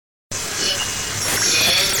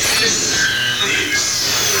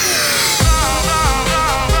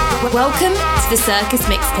Welcome to the Circus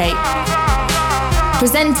Mixtape,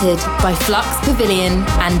 presented by Flux Pavilion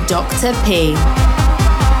and Dr. P.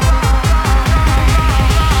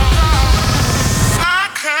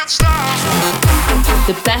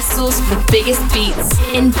 The best source for the biggest beats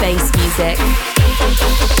in bass music.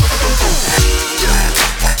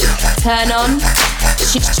 Turn on,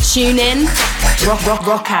 tune in,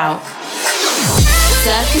 rock out.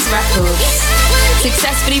 Circus Records,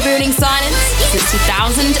 successfully ruling silence since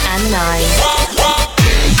 2009.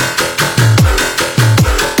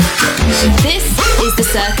 This is the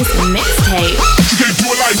Circus Mixtape.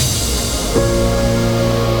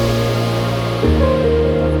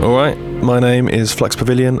 Alright, my name is Flux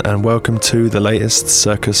Pavilion and welcome to the latest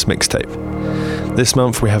Circus Mixtape. This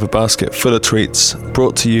month we have a basket full of treats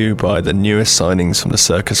brought to you by the newest signings from the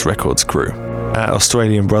Circus Records crew. Our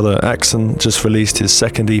Australian brother Axon just released his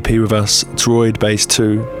second EP with us, Droid Bass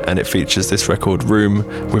 2, and it features this record Room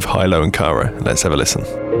with Hilo and Kara. Let's have a listen.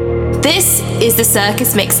 This is the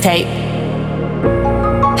Circus Mixtape.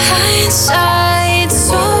 Hindsight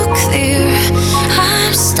so clear,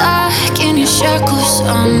 I'm stuck in your shackles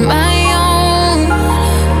on my own.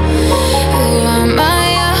 On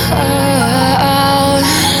my own.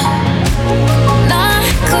 Not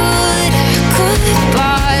good at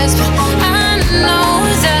goodbyes, but I know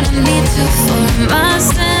that I need to for my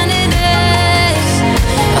sanity.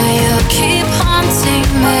 Oh, you keep haunting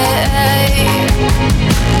me.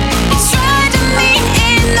 You tried to meet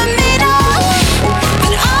in the middle,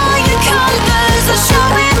 but all your colors are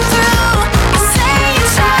showing through. I say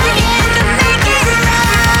you're trying to make it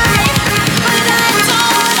right, but I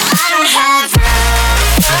don't have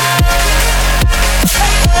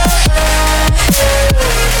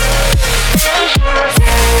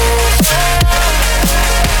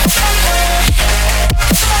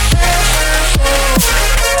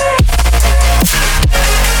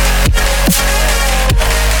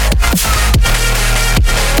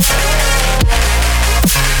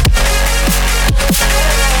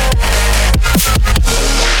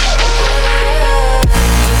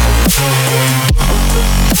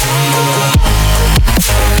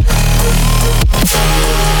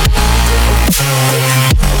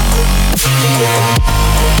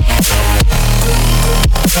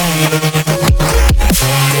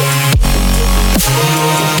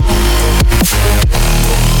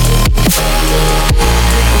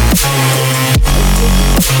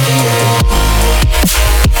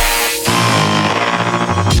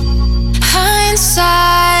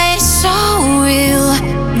hindsight so real.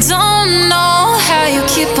 Don't know how you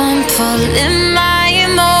keep on pulling my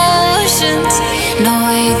emotions. No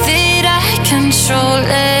way that I control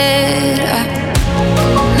it.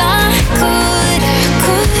 Not good at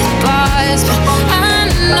goodbyes, but I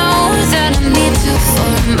know that I need to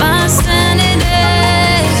for my sanity.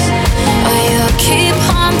 Oh, you keep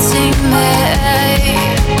haunting me.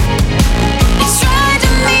 You tried to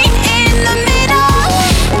meet in the middle,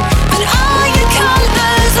 but all your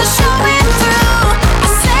colors are showing through. I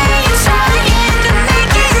say you're trying to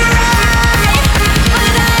make it right,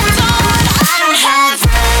 but I don't have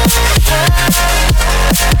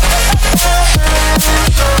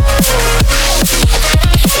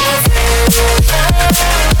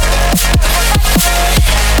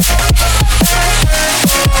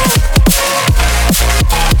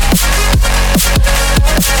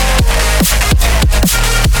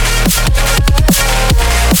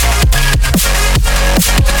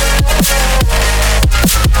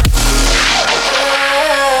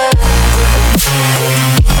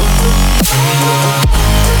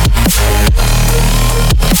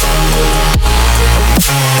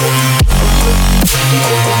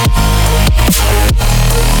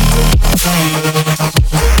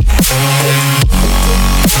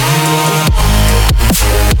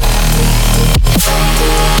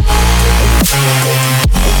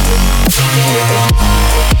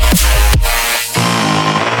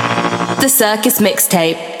The Circus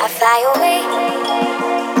Mixtape. I fly away.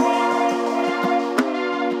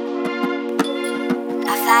 I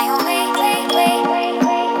fly away.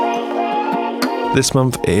 This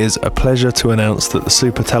month it is a pleasure to announce that the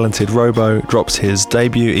super talented Robo drops his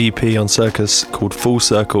debut EP on Circus called Full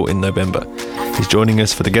Circle in November. He's joining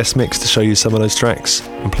us for the guest mix to show you some of those tracks,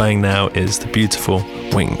 and playing now is the beautiful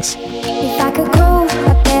Wings. If I could grow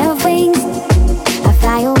a pair of wings, I'd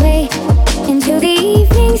fly away into the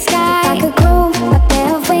evening sky. If I could grow a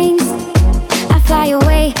pair of wings, I'd fly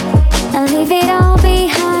away and leave it all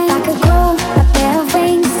behind. If I could grow a pair of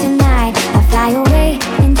wings tonight, I'd fly away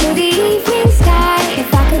into the evening sky.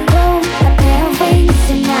 If I could grow a pair of wings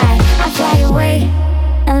tonight, I'd fly away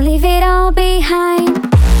and leave it all behind.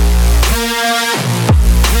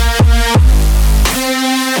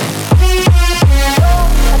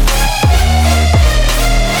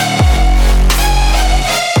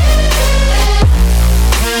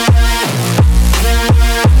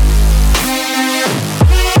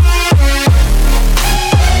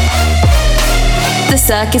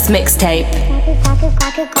 Circus Mixtape. I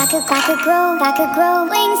could grow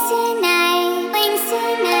wings tonight, wings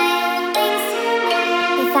tonight, wings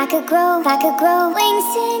tonight. If I could grow wings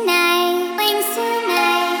tonight, wings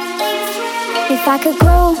tonight, wings tonight. If I could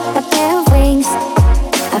grow a pair of wings,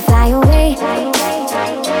 I'd fly away.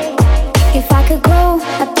 If I could grow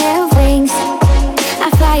a pair of wings,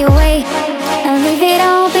 I'd fly away and leave it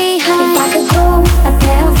all behind. If I could grow a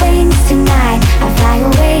pair of wings tonight, I'd fly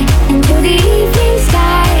away into the evening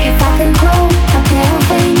sky. If I could grow a pair of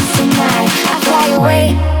wings tonight, I'd fly away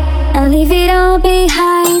and leave it all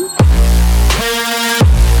behind.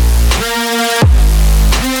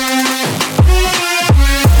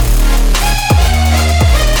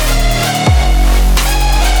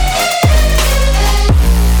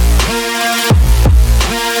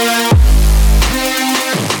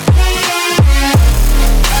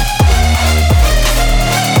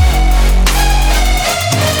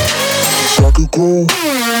 Cool.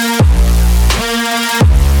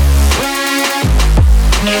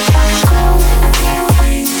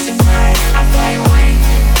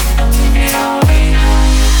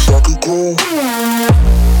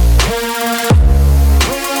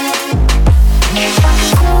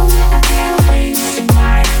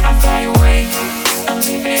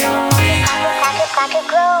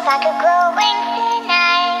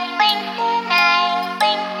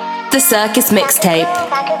 The Circus Mixtape.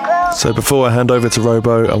 So before I hand over to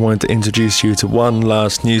Robo, I wanted to introduce you to one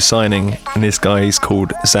last new signing, and this guy is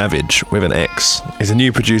called Savage with an X. He's a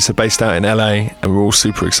new producer based out in LA, and we're all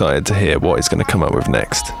super excited to hear what he's going to come up with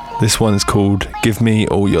next. This one is called Give Me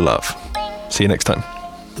All Your Love. See you next time.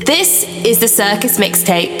 This is the Circus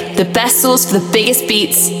Mixtape, the best source for the biggest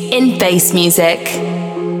beats in bass music.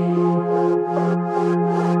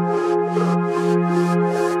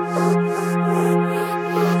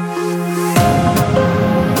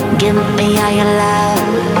 Give me all your love.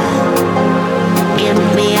 Give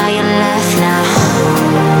me all your love now.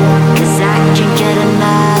 'Cause I can't get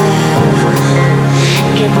enough.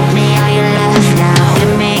 Give me all your love now.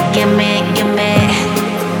 Give me, give me, give me.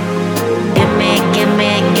 Give me, give me,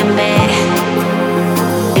 give me.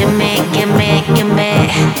 Give me, give me, give me.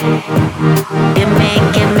 Give me,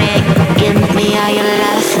 give me, give me all your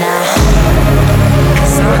love now.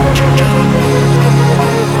 'Cause I can't get enough.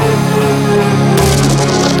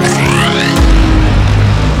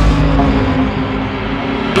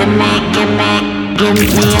 Give me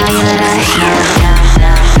all your life now.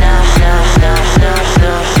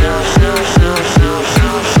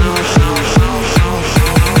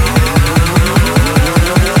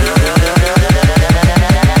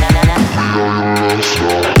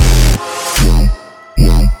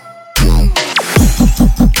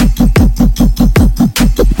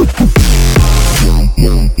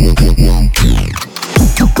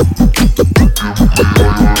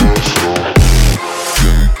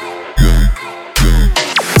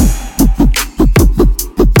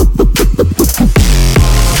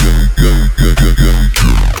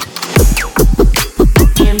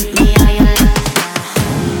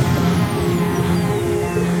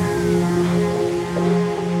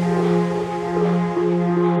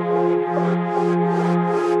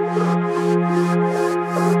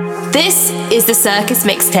 This is the Circus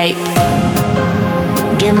Mixtape.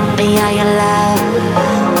 Give me all your love.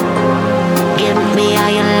 Give me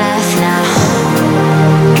all your love now.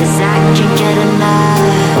 'Cause I can't get enough.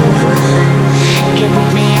 Give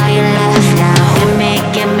me all your love now. Give me,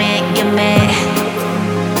 give me, give me.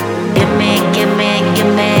 Give me, give me,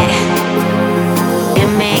 give me.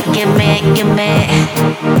 Give me, give me, give me.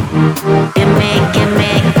 Give me, give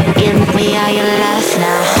me, give me all your love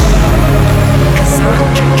now. 'Cause I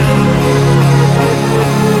can't get enough.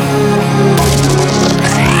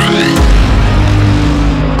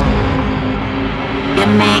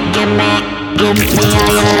 Give me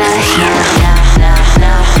all your life now.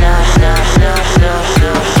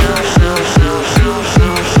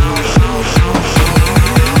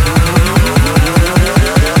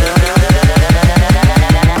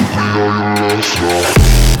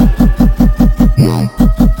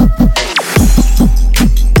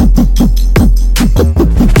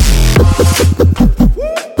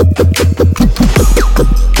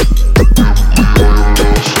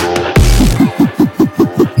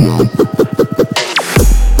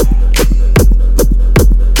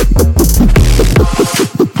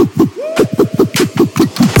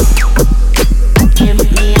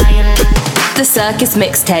 Circus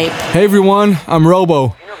Mixtape. Hey everyone, I'm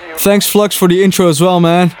Robo. Thanks Flux for the intro as well,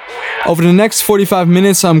 man. Over the next 45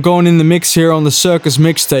 minutes I'm going in the mix here on the Circus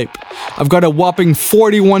Mixtape. I've got a whopping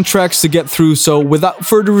 41 tracks to get through, so without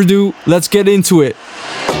further ado, let's get into it.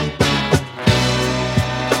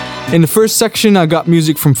 In the first section, I got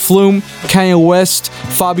music from Flume, Kanye West,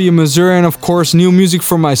 Fabio Mazur, and of course, new music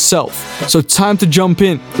from myself. So time to jump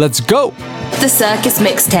in. Let's go! The Circus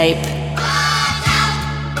Mixtape.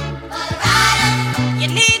 You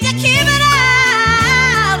need to keep it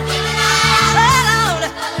out. Hold on.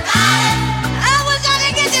 I was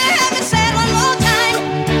gonna get you to have me say it one more time.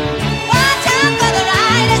 One time for the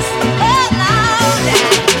riders. Hold on.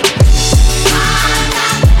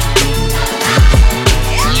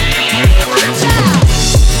 Yeah, watch out.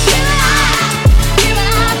 Keep it out. Keep it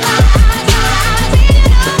out.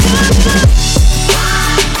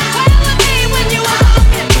 Where would be when you were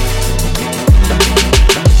walking?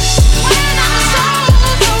 When I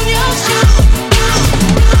sold on your shoe.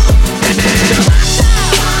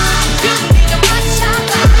 You need to watch out,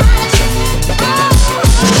 guys.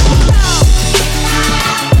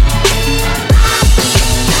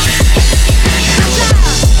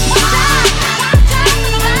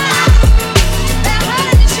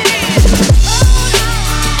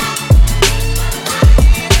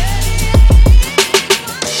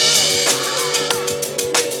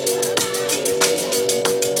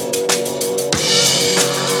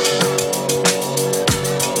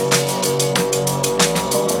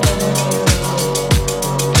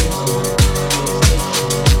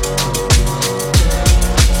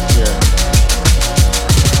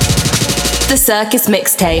 The Circus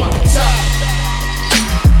Mixtape.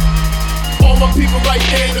 All my people right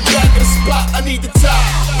there in the back of the spot, I need the top.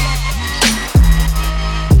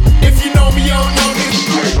 If you know me, you don't know this.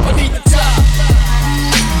 I need the top.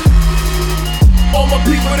 All my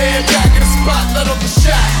people there in the back of the spot, let off the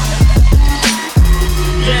shot.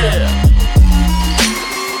 Yeah.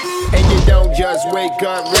 And you don't just wake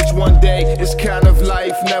up rich one day. It's kind of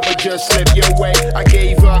life, never just slip your way. I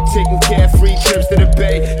gave up taking carefree trips to the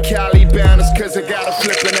Bay. Cali bound is cause I got a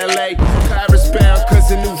flip in LA. Paris bound cause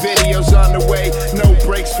the new video's on the way. No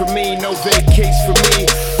breaks for me, no vacates for me.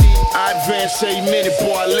 I advance a minute,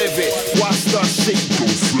 boy, I live it. Why start shit? Don't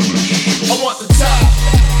finish. I want the top.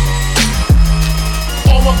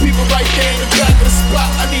 All my people right there in the back of the spot,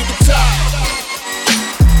 I need the top.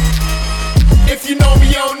 If you know me,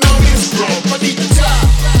 you don't know this. I need the top.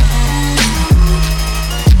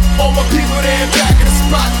 All my people there back in the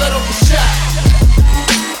spot, let off the shot.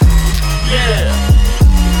 Yeah.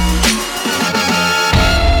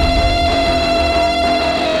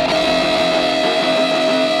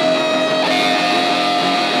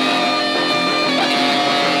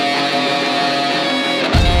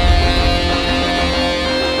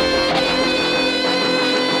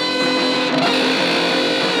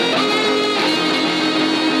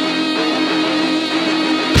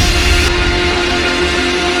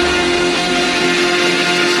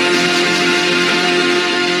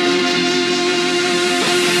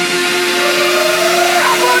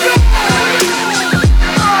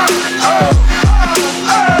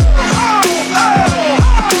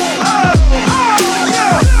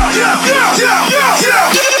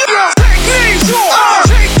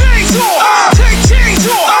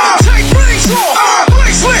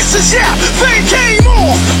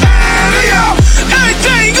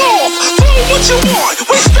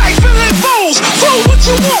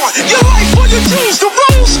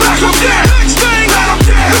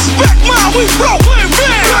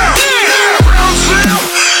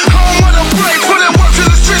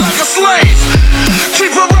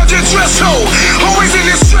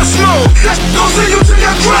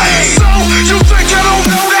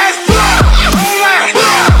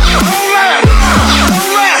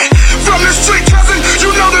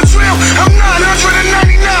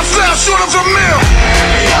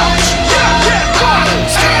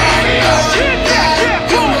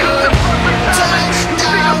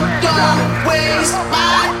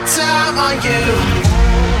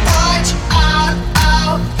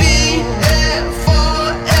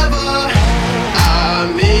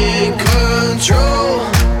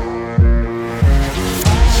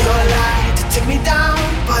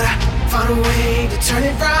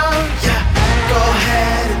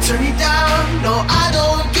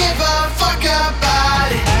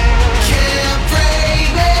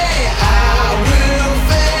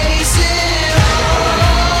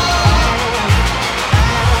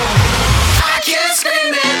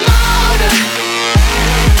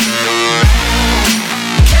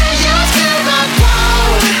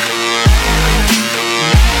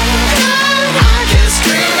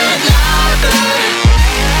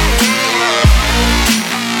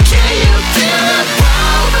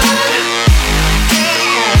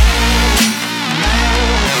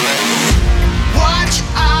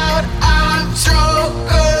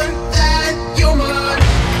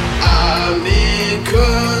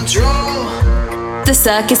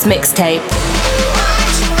 Circus Mixtape.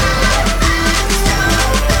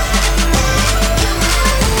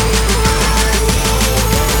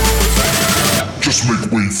 Just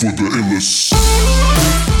make way for the illest.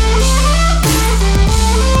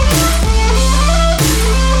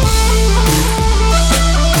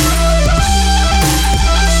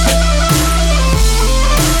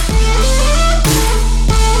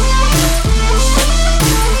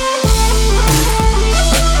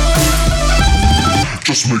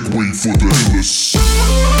 Just make way for the illest.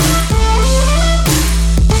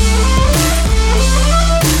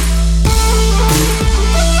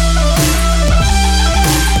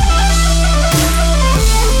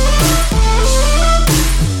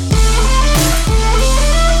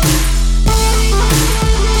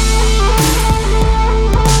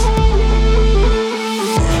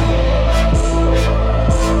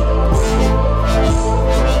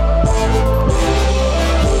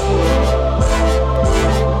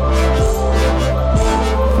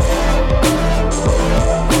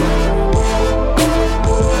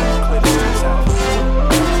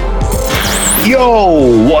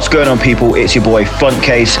 Yo, what's going on, people? It's your boy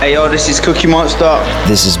Funtcase. Hey yo, this is Cookie Monster.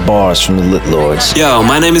 This is Bars from the Lit Lords. Yo,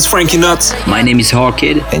 my name is Frankie Nuts. My name is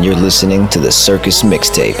Hawkid, and you're listening to the Circus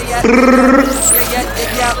Mixtape.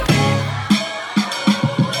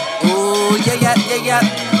 Ooh, yeah.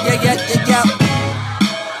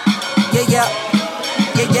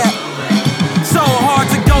 So hard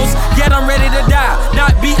to ghost, yet I'm ready to die.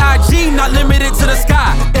 Not B.I.G., not limited to the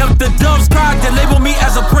sky. If the doves cry, then label me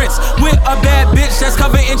as a prince. With a bad bitch that's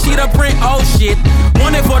covered in cheetah print. Oh shit,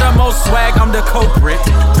 wanted for the most swag, I'm the culprit.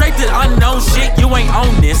 Draped in unknown shit, you ain't on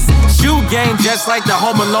this. Shoe game just like the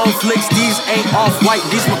Home Alone flicks. These ain't off-white,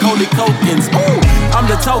 these Macaulay Culkins. Ooh, I'm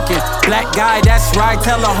the token, black guy, that's right.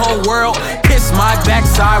 Tell the whole world, kiss my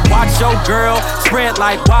backside. Watch your girl, spread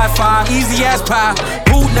like Wi-Fi. Easy as pie,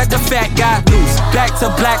 who let the fat guy loose? Back to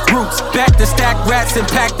black roots, back to stack rats and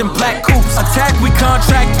packed in black coops. Attack, we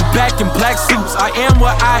contract, you back in black suits. I am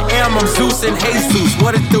what I am, I'm Zeus and Jesus,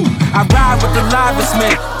 what it do? I ride with the livest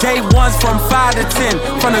men, day ones from 5 to 10,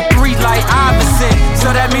 from the 3 like Iverson.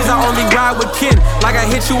 So that means I only ride with kin, like I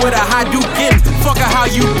hit you with a Hadouken. Fuck her how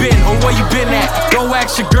you been, or where you been at. Go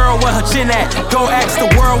ask your girl where her chin at. Go ask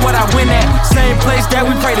the world what I win at. Same place that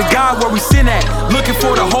we pray to God where we sin at. Looking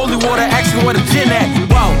for the holy water, asking where the gin at.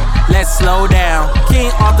 Whoa, let's slow down. King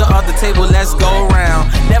off the other table, let's go round.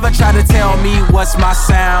 Never try to tell me what's my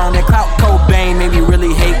sound. And Clout Cobain made me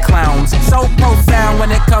really hate clowns. So profound when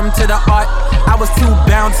it come to the art. I was too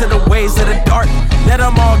bound to the ways of the dark. Let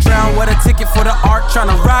them all drown, what a ticket for the art.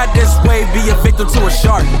 Tryna ride this wave, be a victim to a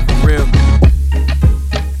shark. Real.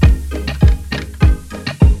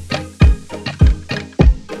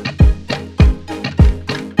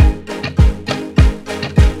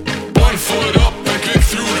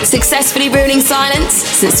 Successfully ruining silence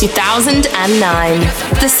since 2009.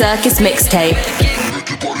 The Circus Mixtape.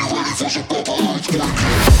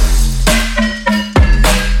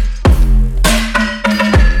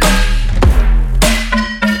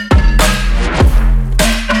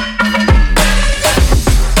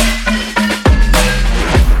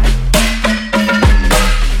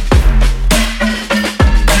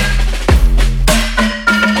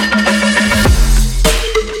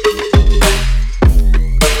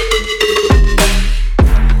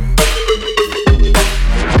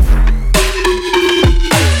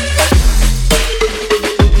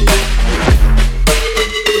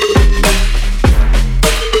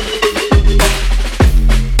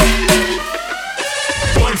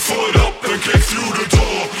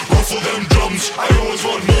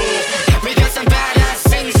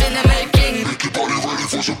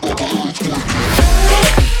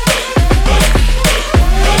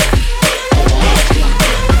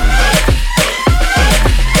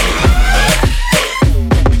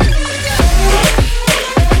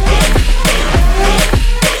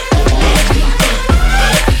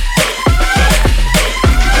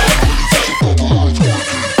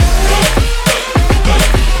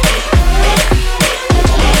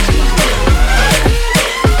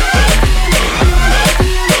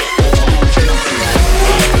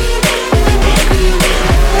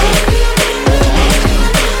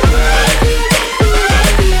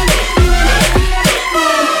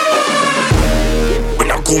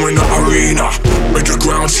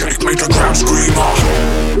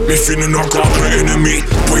 feeling I got an enemy.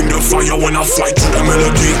 Bring the fire when I fly to the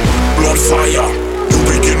melody. Blood fire, you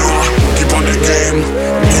beginner. Keep on the game,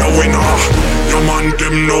 me a winner. Your man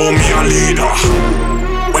them know me a leader.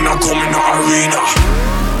 When I come in the arena.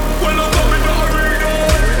 When I come in the arena.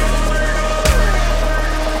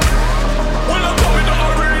 When I come in the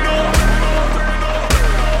arena.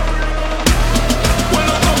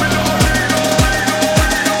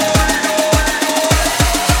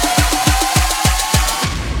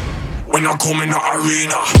 I come in the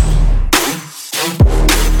arena.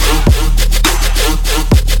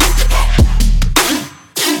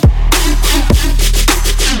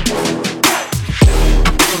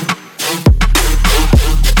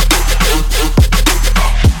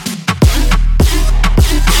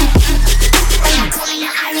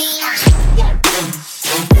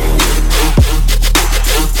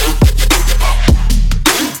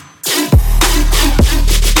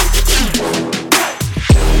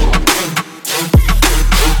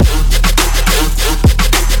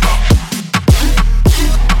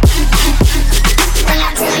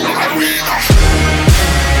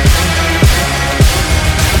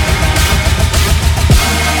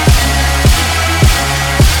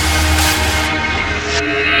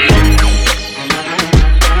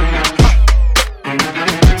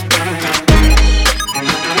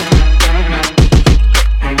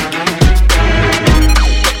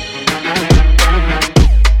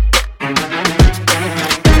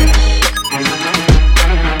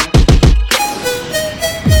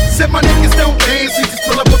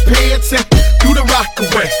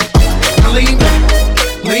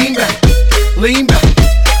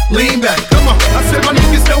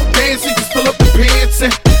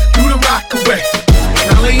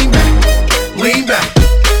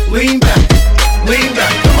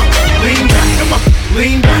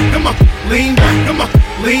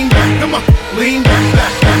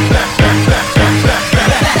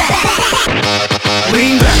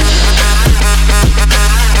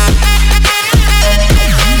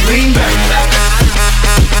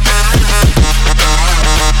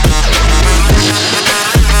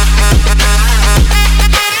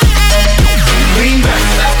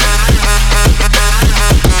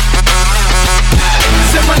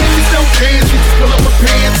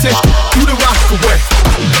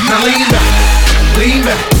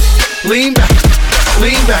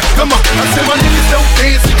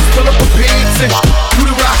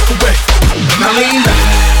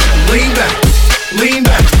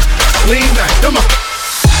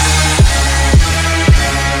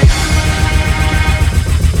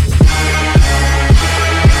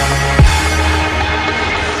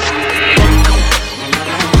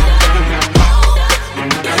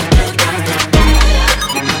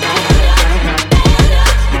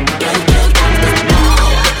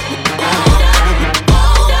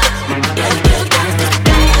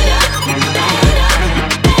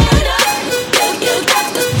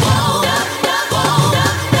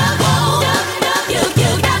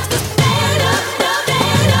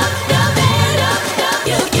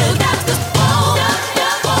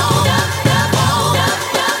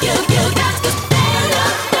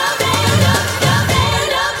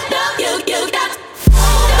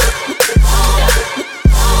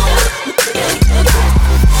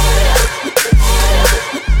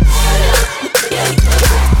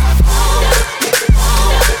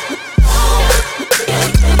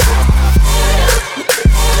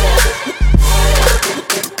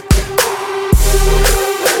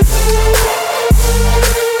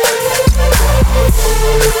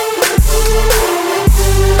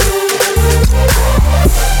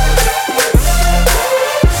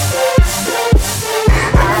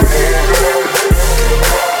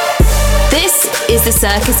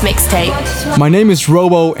 Circus Mixtape. My name is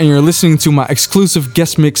Robo and you're listening to my exclusive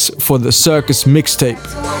guest mix for the Circus Mixtape.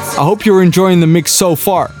 I hope you're enjoying the mix so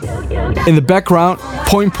far. In the background,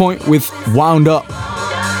 Point Point with Wound Up.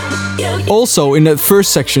 Also, in that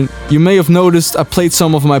first section, you may have noticed I played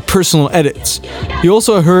some of my personal edits. You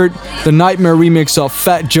also heard the Nightmare remix of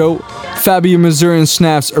Fat Joe, Fabio Mazur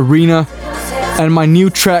Snap's Arena, and my new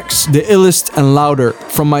tracks, The Illest and Louder,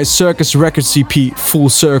 from my Circus Records EP, Full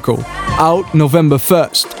Circle, out November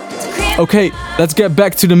 1st. Okay, let's get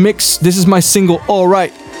back to the mix. This is my single,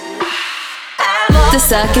 Alright. The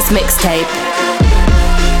Circus Mixtape.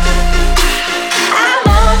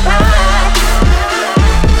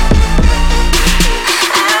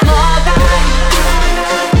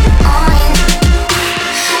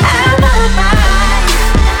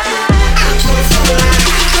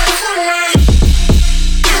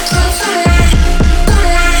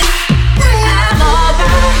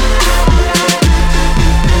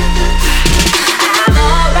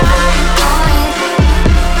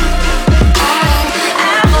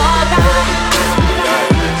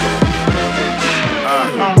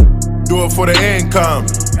 For the income,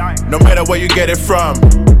 no matter where you get it from.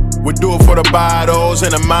 We do it for the bottles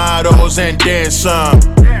and the models and then some.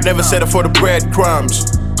 Never settle for the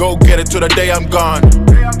breadcrumbs. Go get it till the day I'm gone.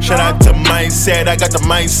 Shout out to Mindset, I got the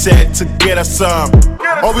mindset to get us some.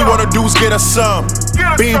 All we wanna do is get us some.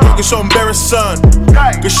 Being broke is so embarrassing.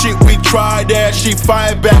 Cause shit, we tried that, she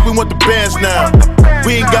fired back, we want the bands now.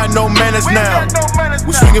 We ain't got no manners now.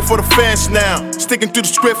 We swinging for the fence now. Sticking to the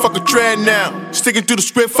script, fuck a trend now. Sticking to the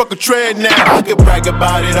script, fuck a trend now. I can brag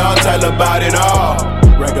about it all, tell about it all.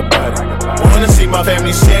 Brag about it. Wanna see my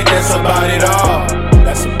family sit, that's about it all.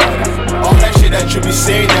 That's about it. All that shit that you be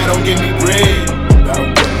saying, that don't give me bread.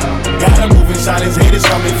 Gotta move in silence, haters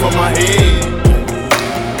coming for my head.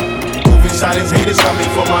 Move in silence, haters coming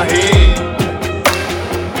for my head.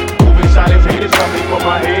 Move in silence, haters coming for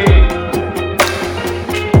my head.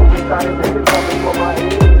 Move in silence, haters coming for my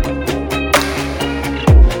head.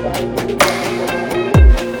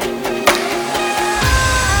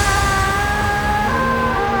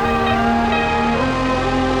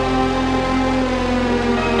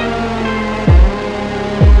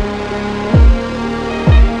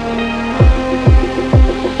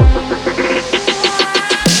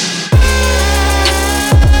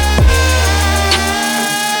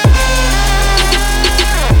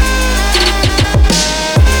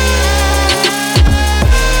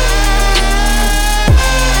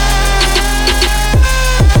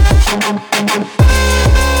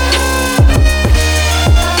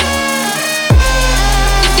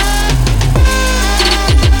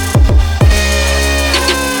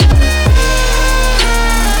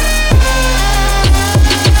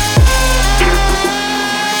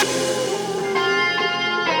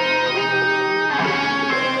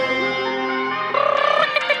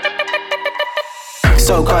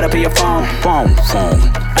 So caught up in your phone,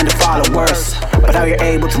 and the followers, but how you're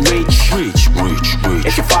able to reach.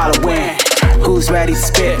 If you're following, who's ready to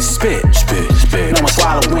spit? No more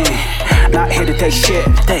swallowing, not here to take shit.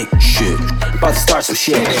 About to start some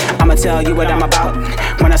shit. I'ma tell you what I'm about.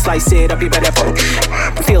 When I slice it up, you better vote.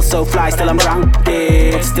 Feel so fly, still I'm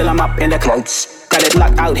grounded. Still I'm up in the clouds. Got it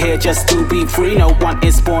locked out here just to be free. No one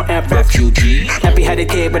is born a refugee. Nappy-headed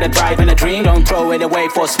kid with a drive and a dream. Don't throw it away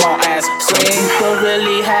for a small ass scream. People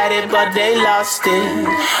really had it, but they lost it.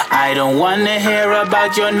 I don't wanna hear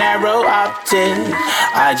about your narrow optic.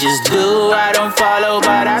 I just do, I don't follow,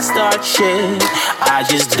 but I start shit. I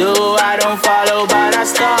just do, I don't follow, but I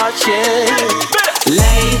start shit.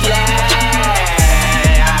 Lately,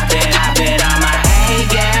 I've been on my A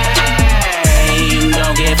game.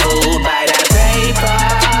 Don't get fooled by that paper.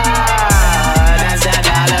 That's that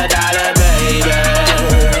dollar, baby.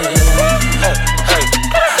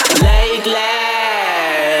 Lately,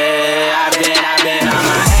 I've been on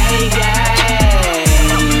my A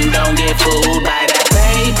game. Don't get fooled by that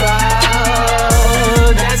paper.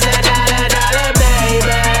 That's that dollar,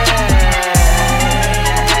 baby.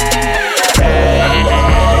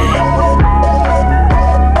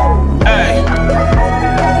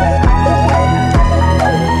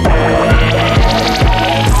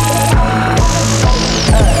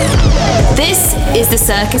 This is the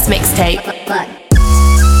Circus Mixtape.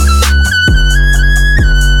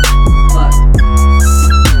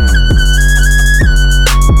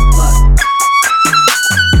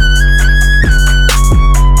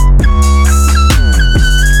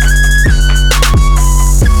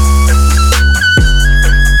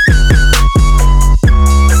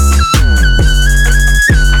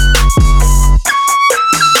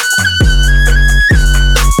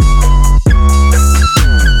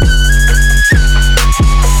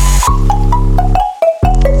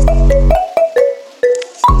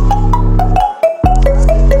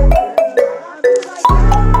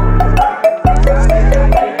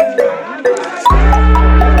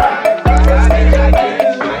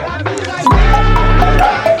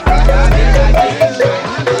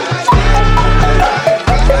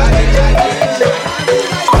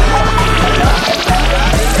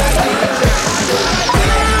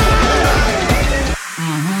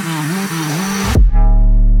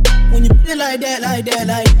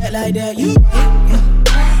 Like that, you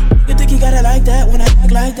right. You think you got it like that when I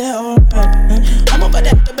act like that, alright. I'm about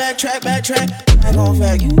to backtrack. I gon'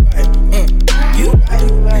 fact, you right.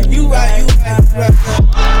 You right.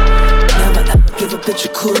 Never ever give a bitch a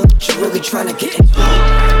cool up, but you really tryna get into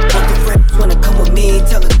it. Want the friends wanna come with me,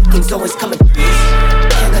 tell her things always coming threes.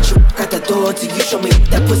 Can't let you walk out the door till you show me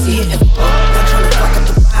what that pussy hitting for. Not tryna fuck up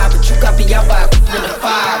the vibe, but you got me out by a in the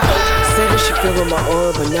fire. Say that she feel with my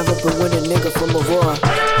aura, but never been with a nigga from Aurora.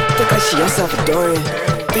 Think like she El Salvadorian,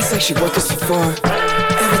 thinks like she working Sephora.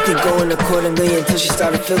 Everything going accordingly until she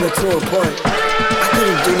started feeling too important. I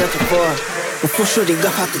couldn't do nothing for her. Before shorty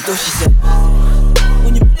left out the door, she said,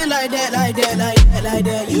 when you put it like that,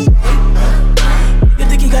 you right. You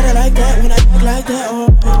think you got it like that when I act like that,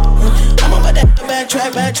 alright. I'm about to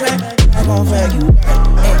backtrack. I gon' fact, you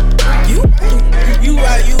right. You You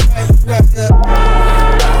right, yeah. Like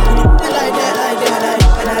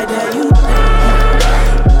that, you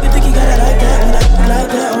think you got it like that, when I like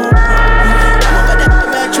that, I'm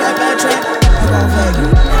about that backtrack. I'm gon' fuck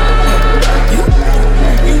you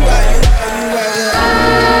right,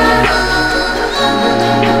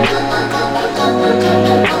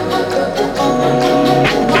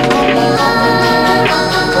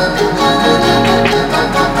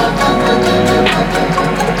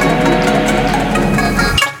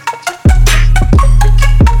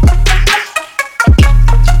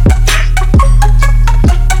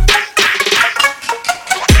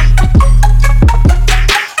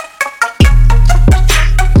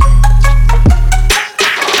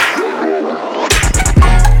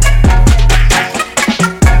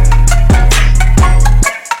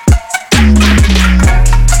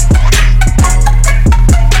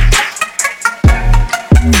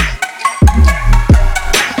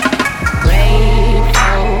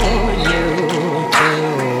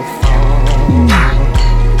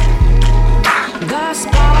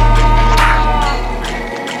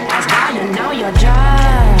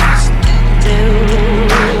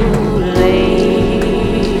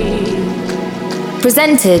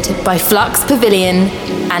 Presented by Flux Pavilion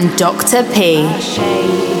and Dr. P. You're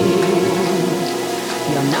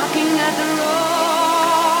knocking at the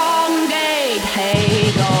wrong gate.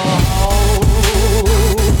 Hey, go home.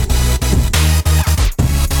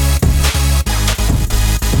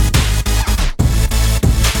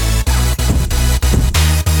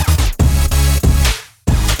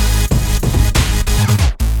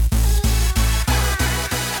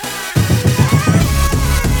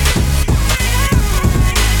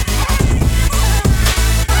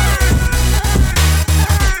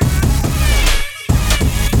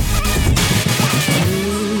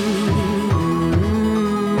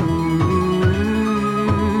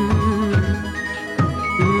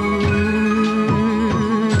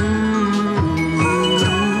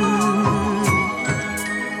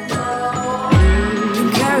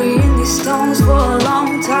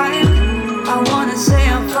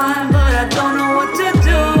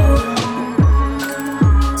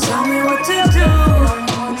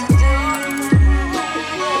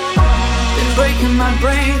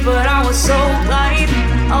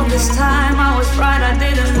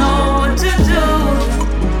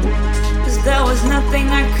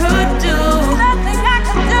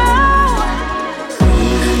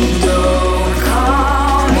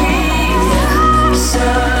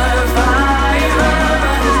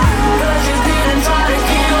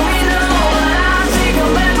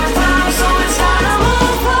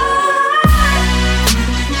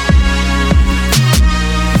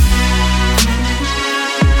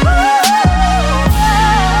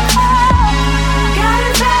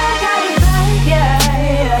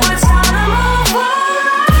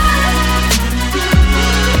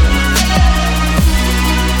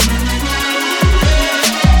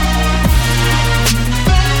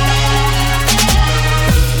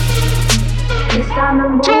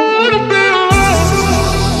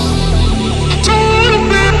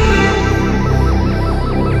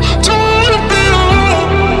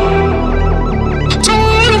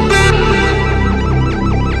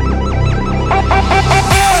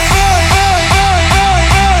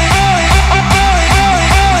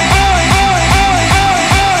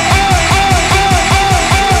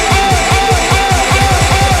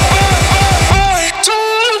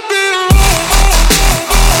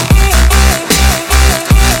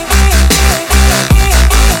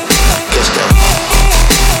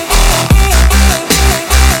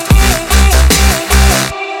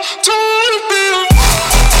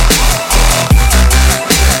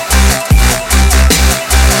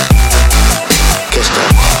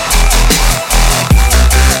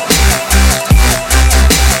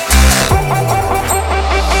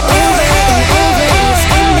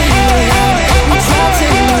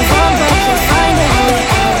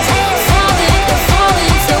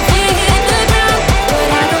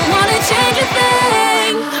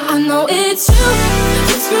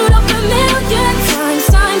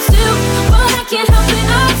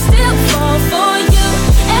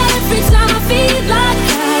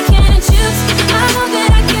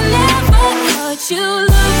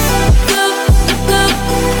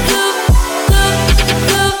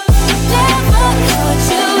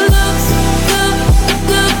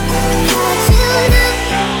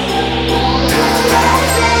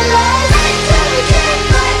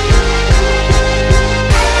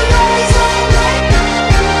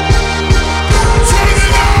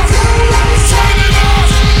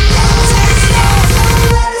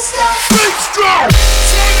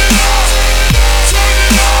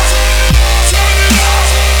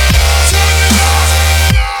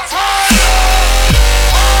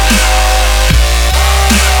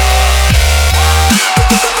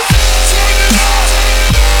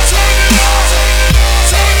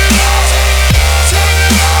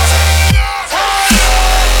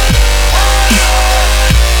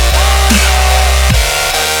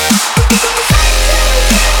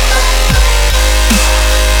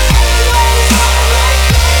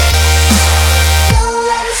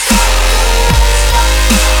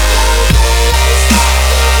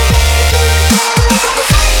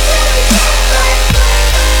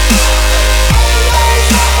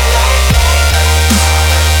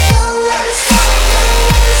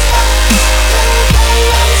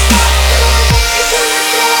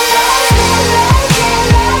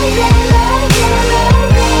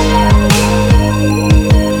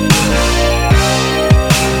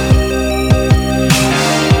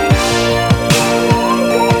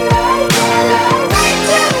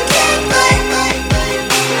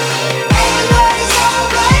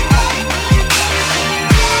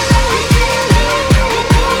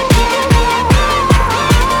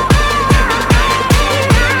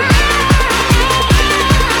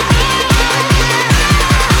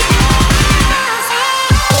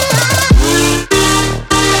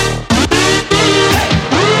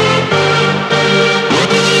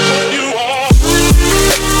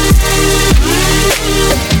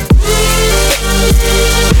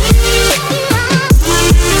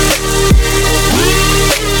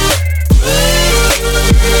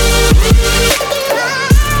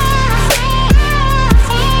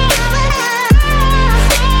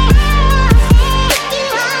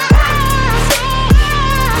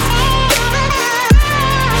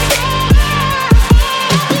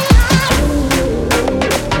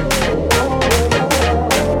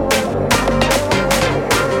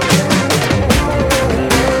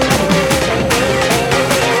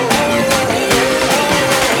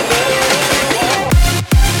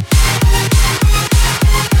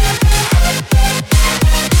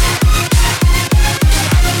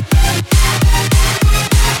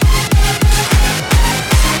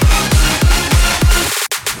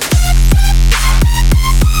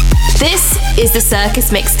 This is the Circus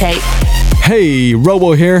Mixtape. Hey,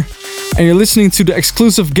 Robo here, and you're listening to the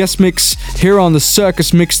exclusive guest mix here on the Circus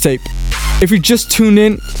Mixtape. If you just tuned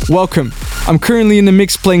in, welcome. I'm currently in the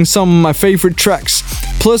mix playing some of my favorite tracks,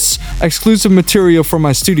 plus exclusive material from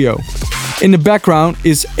my studio. In the background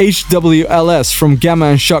is HWLS from Gamma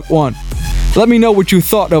and Shock 1. Let me know what you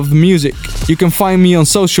thought of the music. You can find me on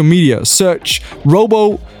social media. Search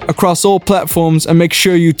Robo across all platforms and make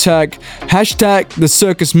sure you tag hashtag the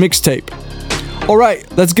Circus Mixtape.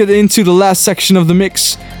 Alright, let's get into the last section of the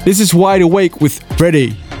mix. This is Wide Awake with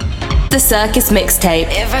Ready. The Circus Mixtape.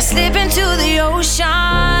 If I slip into the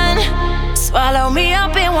ocean, swallow me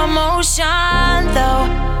up in one motion, though.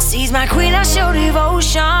 Seize my queen, I show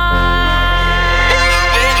devotion.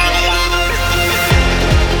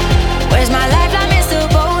 Where's my lifeline, Mr.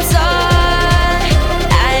 Bosun?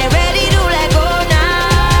 I ain't ready to let go now.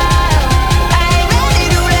 I ain't ready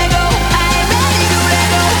to let go. I ain't ready to let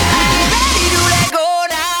go. I ain't ready to let go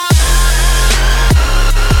now.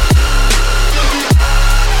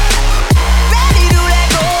 Ready to let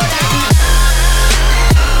go now.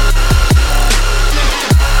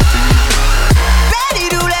 Ready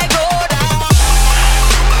to let go now.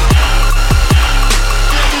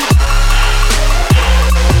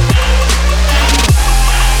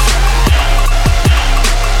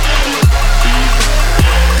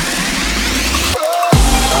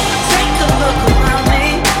 Take a look around me,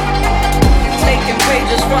 taking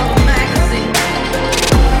pages from a magazine.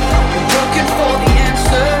 Looking for the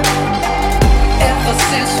answer ever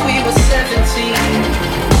since we were 17.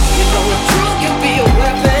 You know the truth can be a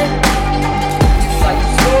weapon to fight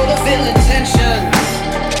full of ill intentions.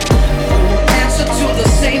 Answer to the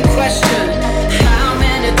same question: how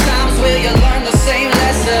many times will you learn the same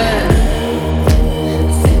lesson?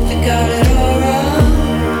 Think we got it all wrong.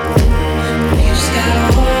 You just gotta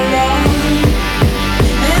hold on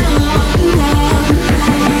and on.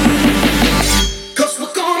 'Cause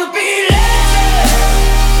we're gonna be legends.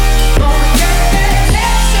 Gonna get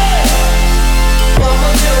legends. What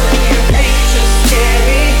we're doing here ain't just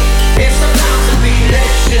scary. It's about to be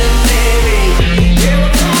legendary. Yeah,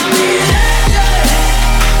 we're gonna be legends.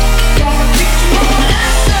 Gonna teach you a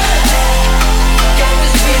lesson. Got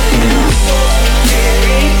this feeling in our souls we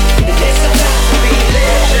carry. It's about to be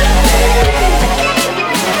legendary.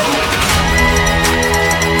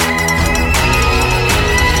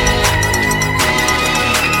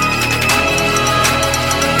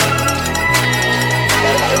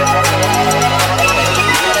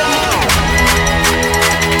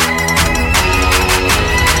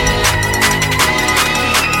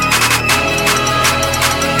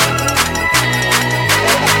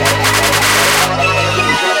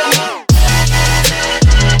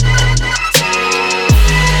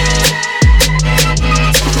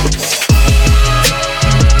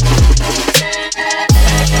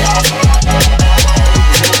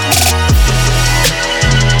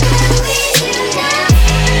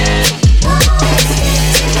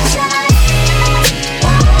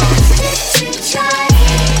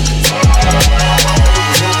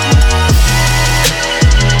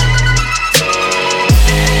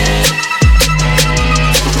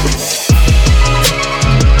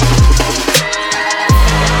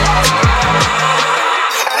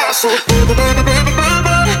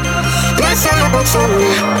 Let's say about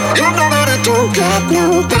something. You know that it don't get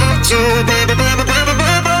no better, baby, baby, baby,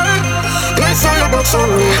 baby. Let's say about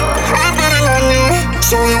something. I'm betting on you,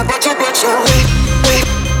 so you better bet your wait.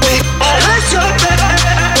 Let's go,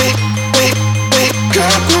 baby. Wait,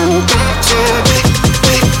 got no better, wait.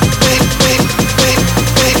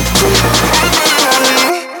 I'm betting on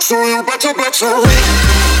you, so you better bet your wait.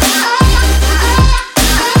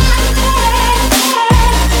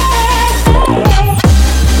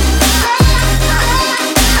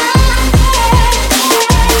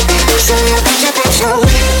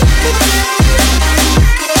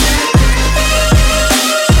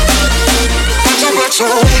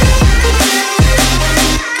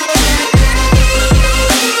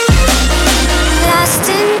 Lost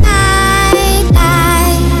in night,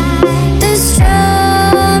 the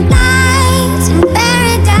strobe lights in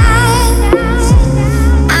paradise.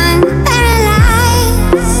 I'm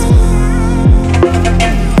paralyzed.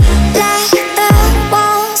 Let the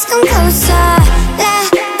walls come closer. Let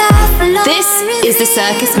the floor. This is the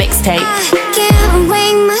Circus Mixtape. I can't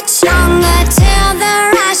wait much longer till the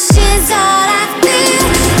rush is all I feel.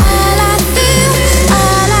 All I feel,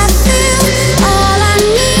 all I feel, all I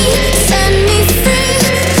need. Set me free,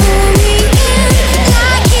 pull me in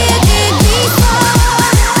like you did before.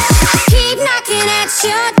 Keep knocking at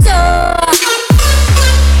your door.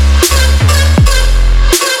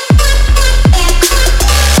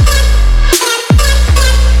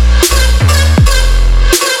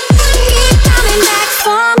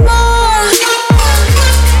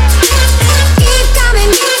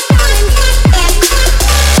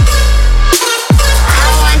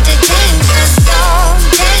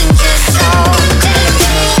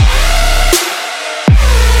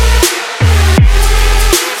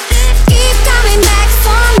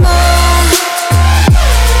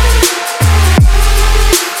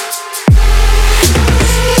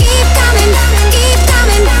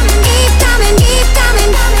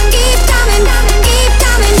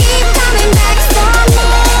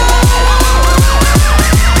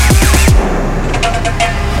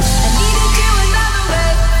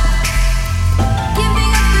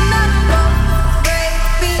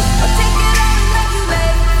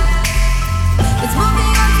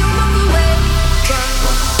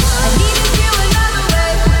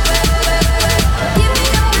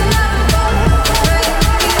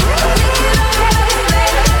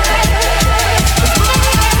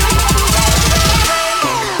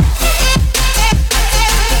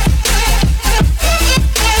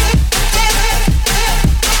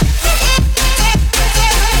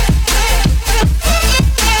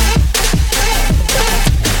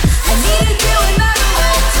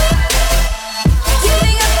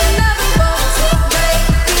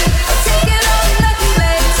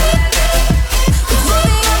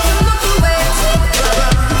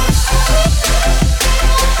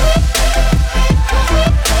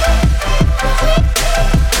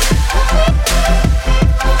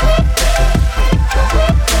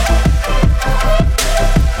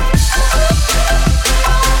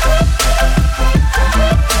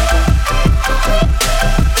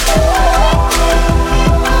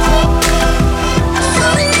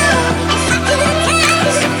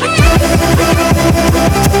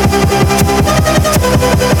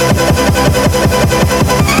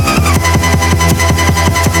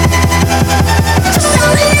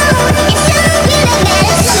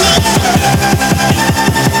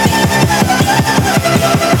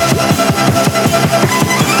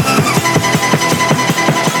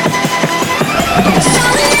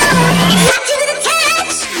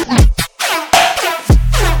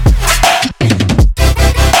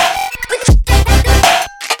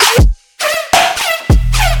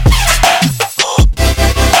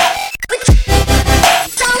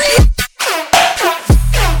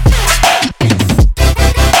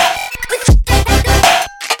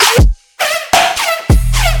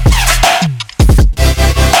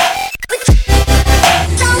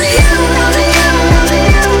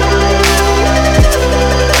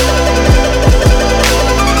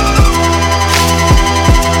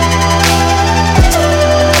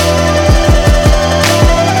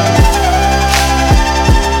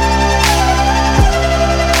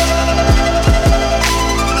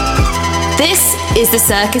 is the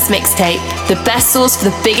Circus Mixtape, the best source for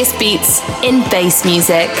the biggest beats in bass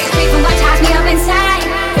music. Free from what ties me up inside,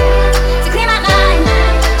 to clear my mind,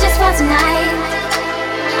 just for tonight.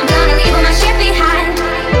 I'm gonna leave all my shit behind.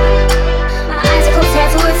 My eyes are closed,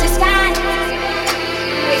 head towards the sky.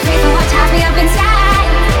 Free from what ties me up inside,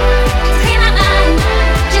 to clear my mind,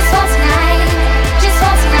 just for tonight, just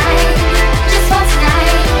for tonight, just for tonight, just for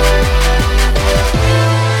tonight.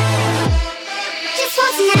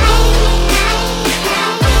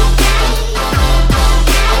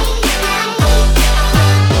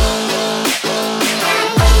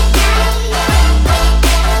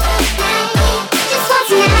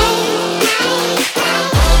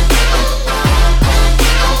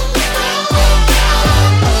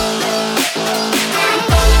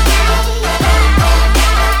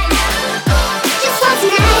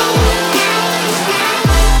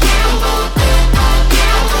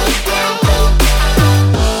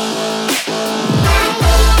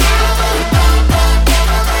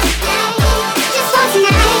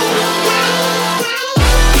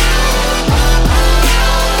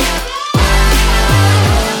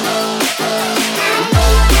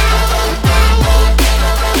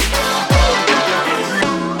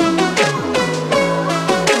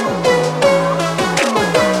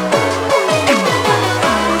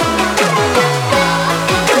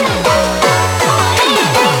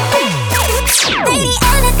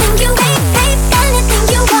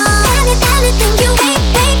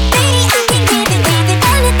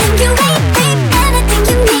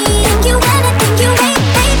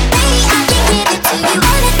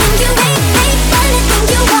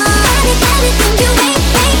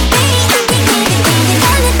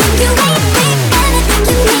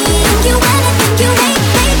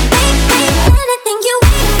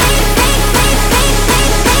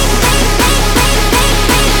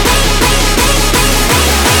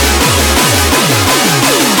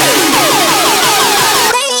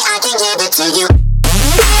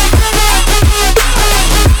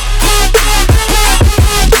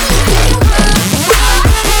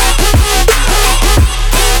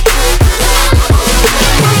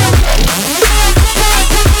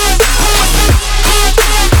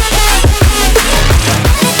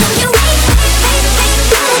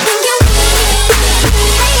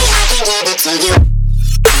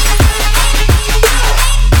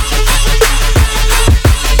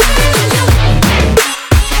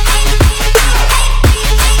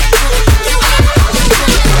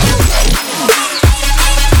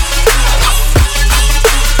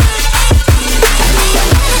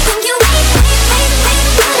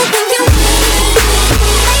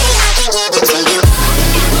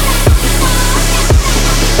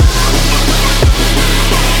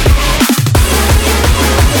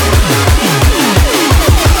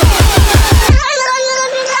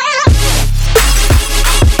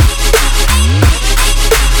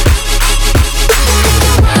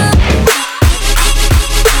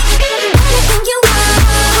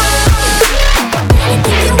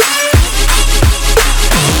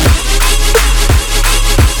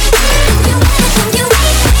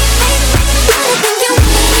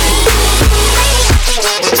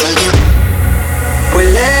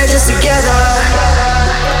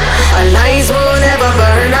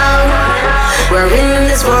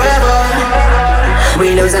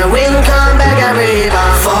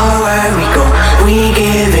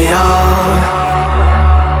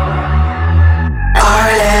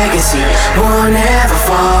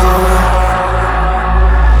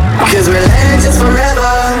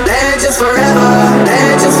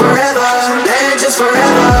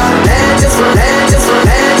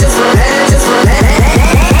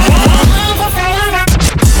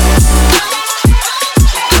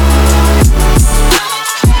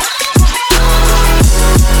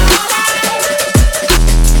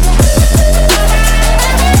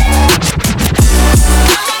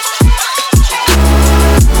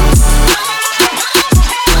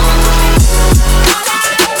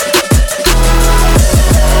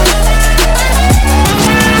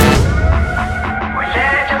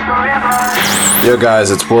 Yo guys,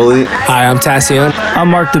 it's Wooly. Hi, I'm Tassion. I'm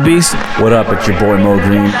Mark the Beast. What up, it's your boy Mo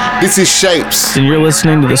Green. This is Shapes. And you're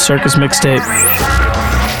listening to the Circus Mixtape.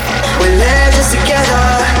 We're legends together.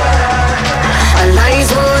 Our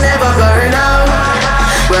lights will never burn out.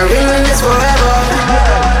 We're in this forever.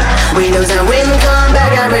 We know that when we come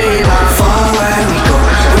back and rebound. Forward we go,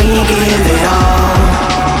 we give it all.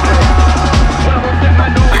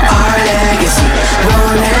 Our legacy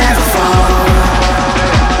will never fall.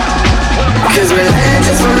 Cause we're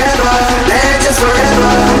legends forever, legends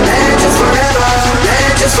forever, legends forever,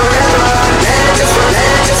 legends forever, legends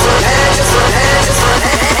forever, legends forever, legends forever.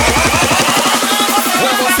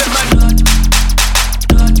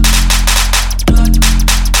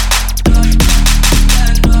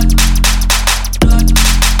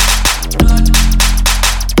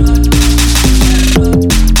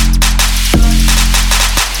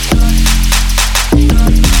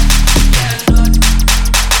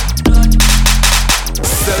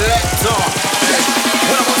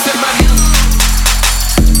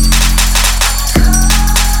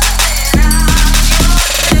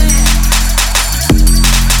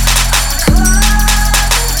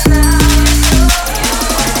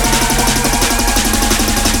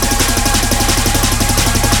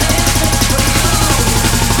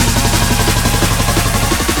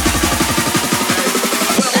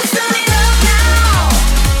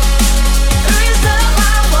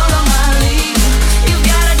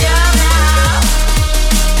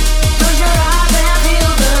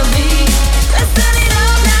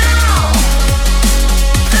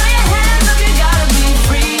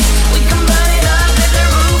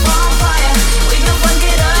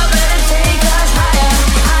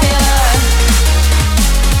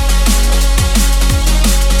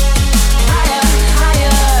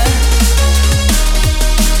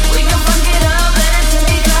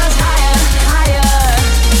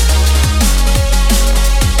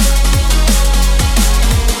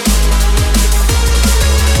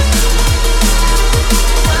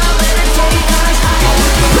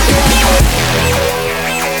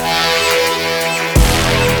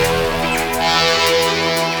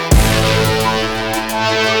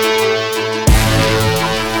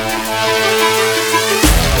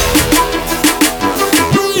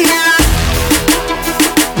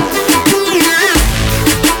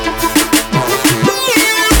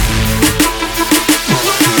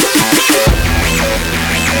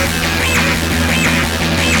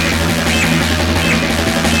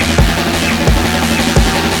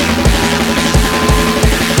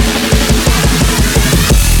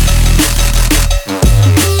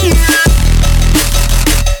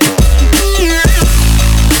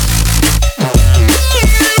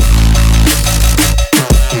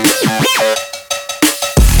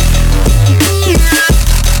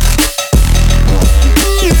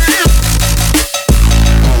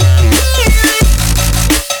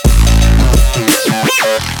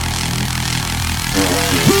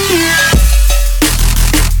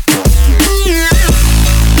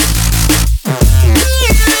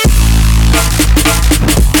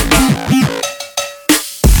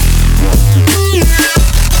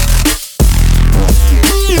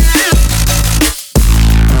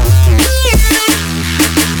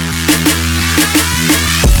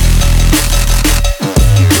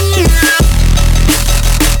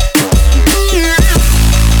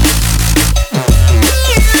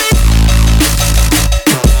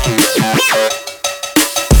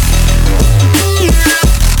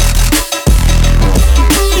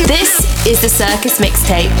 Circus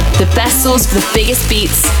Mixtape, the best source for the biggest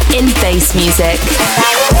beats in bass music.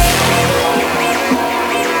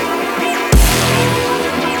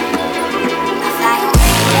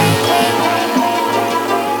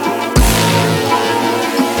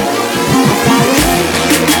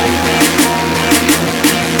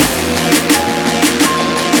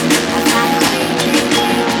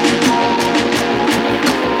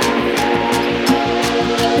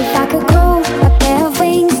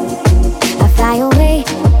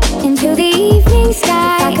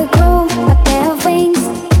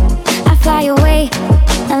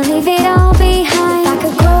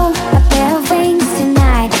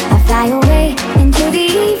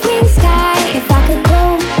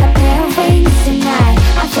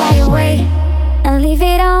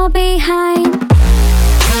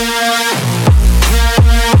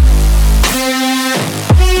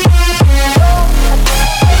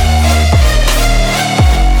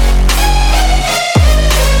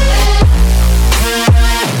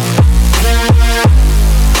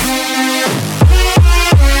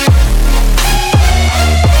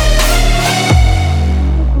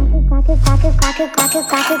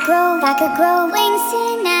 I could grow wings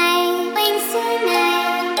tonight, wings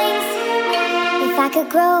tonight, wings tonight. If I could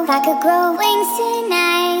grow wings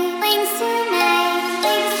tonight, wings tonight,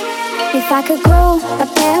 wings tonight. If I could grow a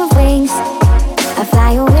pair of wings, I'd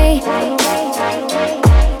fly away.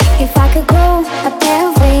 If I could grow a pair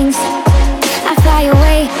of wings, I'd fly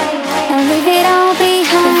away and leave it all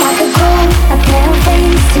behind. If I could grow a pair of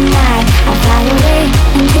wings tonight, I'd fly away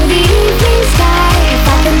into the evening sky. If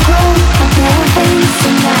I could grow a pair of wings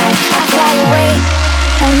tonight, I'd fly away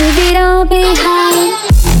and leave it all behind.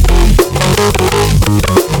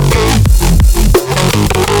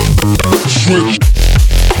 Switch.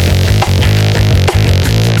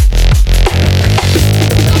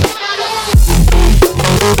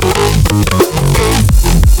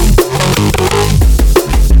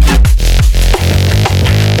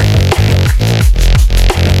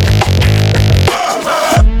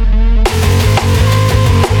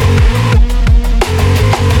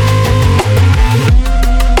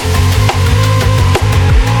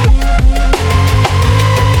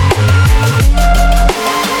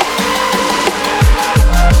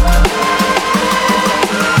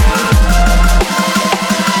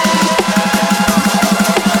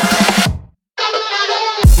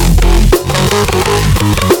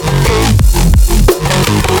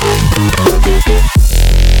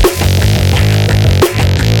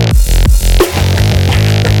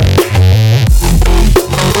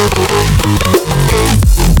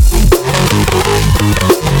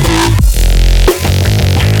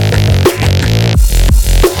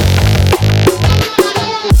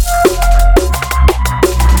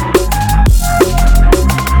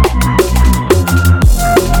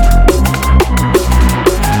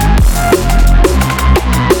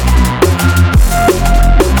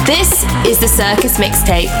 The Circus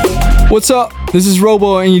Mixtape. What's up? This is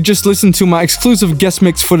Robo and you just listened to my exclusive guest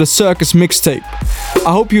mix for the Circus Mixtape.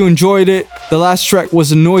 I hope you enjoyed it. The last track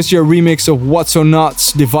was a noisier remix of What's or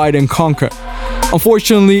Not's Divide and Conquer.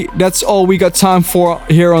 Unfortunately, that's all we got time for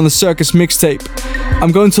here on the Circus Mixtape.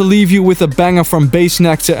 I'm going to leave you with a banger from Bass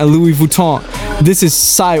Nectar and Louis Vuitton. This is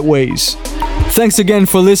Sideways. Thanks again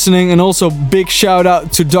for listening, and also big shout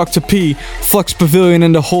out to Dr. P, Flux Pavilion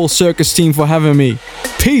and the whole Circus team for having me.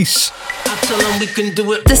 Peace! We can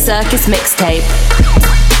do it. The Circus Mixtape.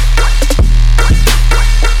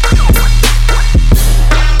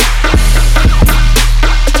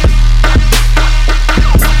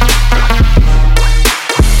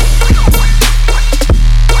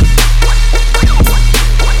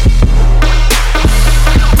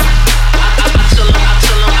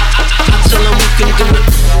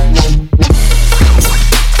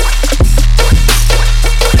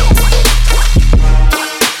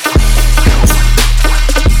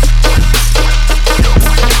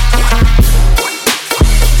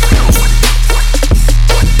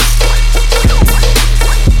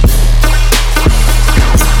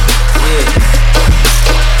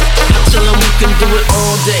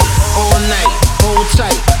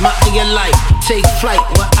 Take flight,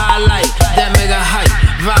 what I like, that mega hype,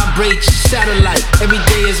 vibrate your satellite. Every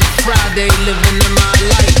day is a Friday, living in my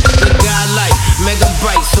life. The God light,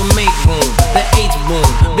 megabytes, so make room. The H boom,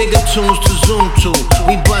 bigger tunes to zoom to.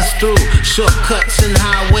 We bust through shortcuts and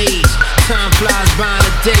highways. Time flies by in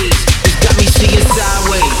the days. It's got me seeing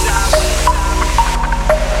sideways.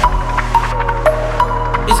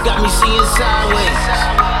 It's got me seeing sideways.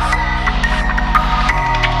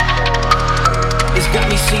 It's got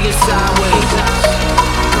me seeing sideways.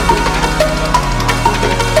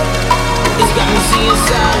 It's got me seeing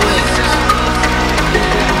sideways.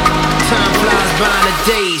 combine the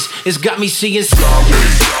days. It's got me seeing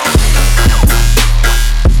sideways.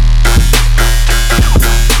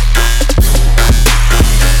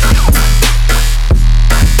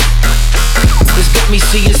 It's got me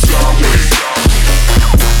seeing sideways.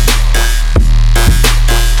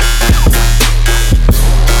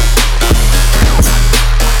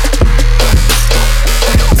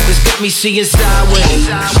 It's got me seeing sideways.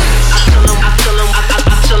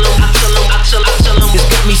 It's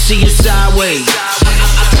got me seeing sideways.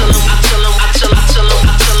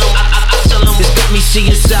 It's got me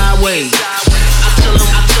seeing sideways.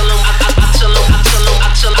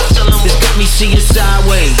 It's got me seeing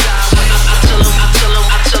sideways.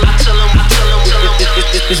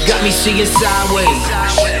 It's got me seeing sideways.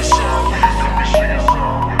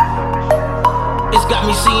 It's got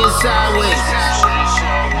me seeing sideways.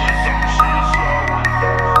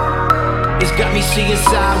 It's got me seeing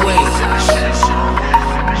sideways.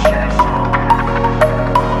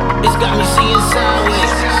 It's got me seeing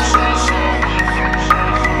sideways.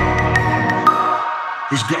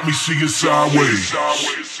 It's got me seeing sideways.